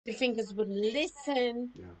the fingers would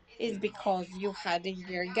listen Yeah. is because you had a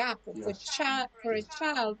year gap. Yes. For a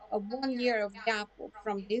child, a 1 year of gap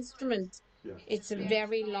from the instrument, Yes. it's a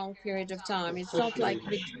very long period of time. It's not like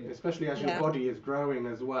Especially, between. especially as your Yeah, body is growing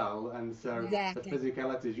as well, and so the exactly.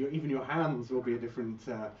 physicalities, even your hands will be a different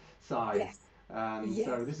size. Yes, So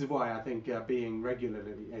yes, this is why I think being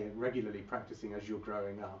regularly practicing as you're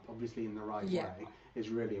growing up, obviously in the right yeah, way, is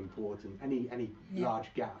really important. Any yeah, large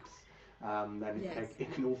gaps, then yes,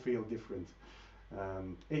 it can all feel different.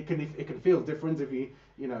 It can feel different if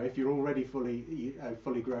if you're already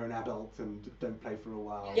fully grown adult and don't play for a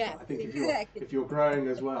while. But yes, I think exactly. if you're growing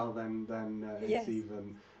as well, then Yes, it's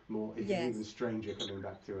an even yes, stranger coming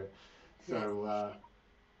back to it. yes. So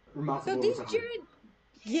So remarkable this recovery. journey,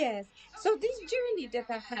 yes. So this journey that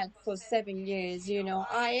I had for 7 years,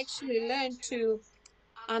 I actually learned to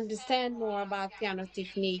understand more about piano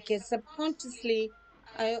technique. And subconsciously,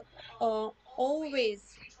 I always,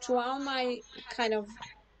 throughout my kind of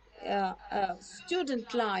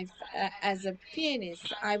student life as a pianist,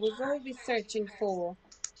 I was always searching for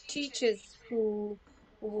teachers who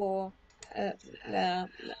were uh, uh,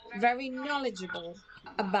 very knowledgeable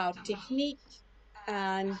about technique,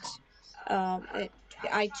 and um, uh,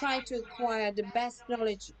 I try to acquire the best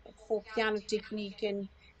knowledge for piano technique and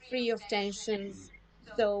free of tensions.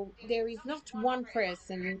 So there is not one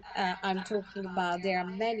person I'm talking about. There are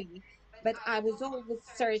many, but I was always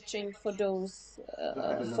searching That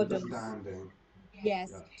had an for those, understanding.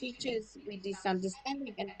 yes, Yeah. teachers with this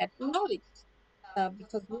understanding and that knowledge,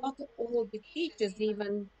 because not all the teachers,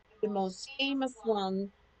 even the most famous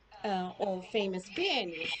one or famous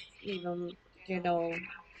pianists, even, you know,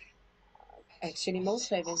 actually most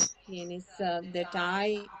famous pianists that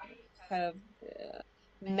I have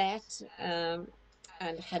met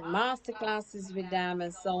and had master classes with them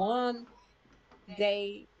and so on,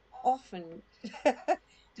 they often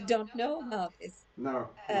don't know about this. No,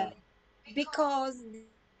 Uh, no. because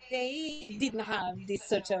they didn't have this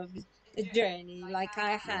sort of journey like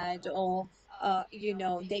I No. had, or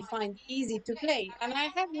they find easy to play. And I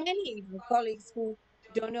have many even colleagues who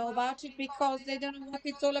don't know about it because they don't know what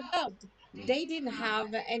it's all about. Mm. They didn't have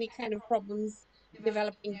any kind of problems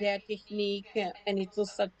developing their technique, and it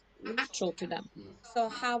was such natural to them. No. So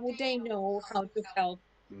how would they know how to help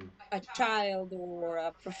Mm. a child or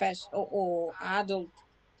a professional or adult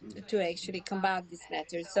Mm. to actually combat this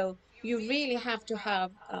matter? So you really have to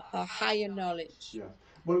have a higher knowledge. Yes.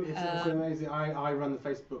 Well, it's Um, amazing. I run the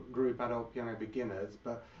Facebook group Adult Piano Beginners,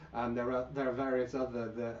 but there are various other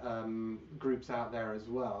groups out there as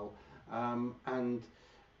well, and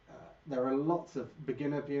there are lots of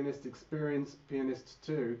beginner pianists, experienced pianists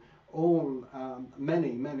too. All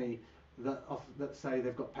many that say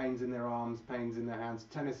they've got pains in their arms, pains in their hands,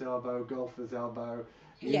 tennis elbow, golfer's elbow,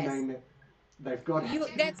 you yes, name it, they've got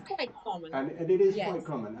it. that's quite common. And it is quite Yes,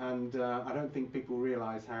 common, and I don't think people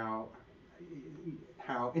realise how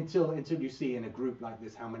until you see in a group like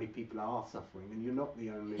this how many people are suffering, and you're not the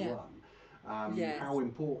only yeah, one. How yes.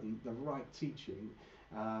 important the right teaching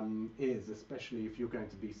is, especially if you're going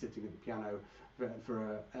to be sitting at the piano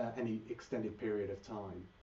for any extended period of time.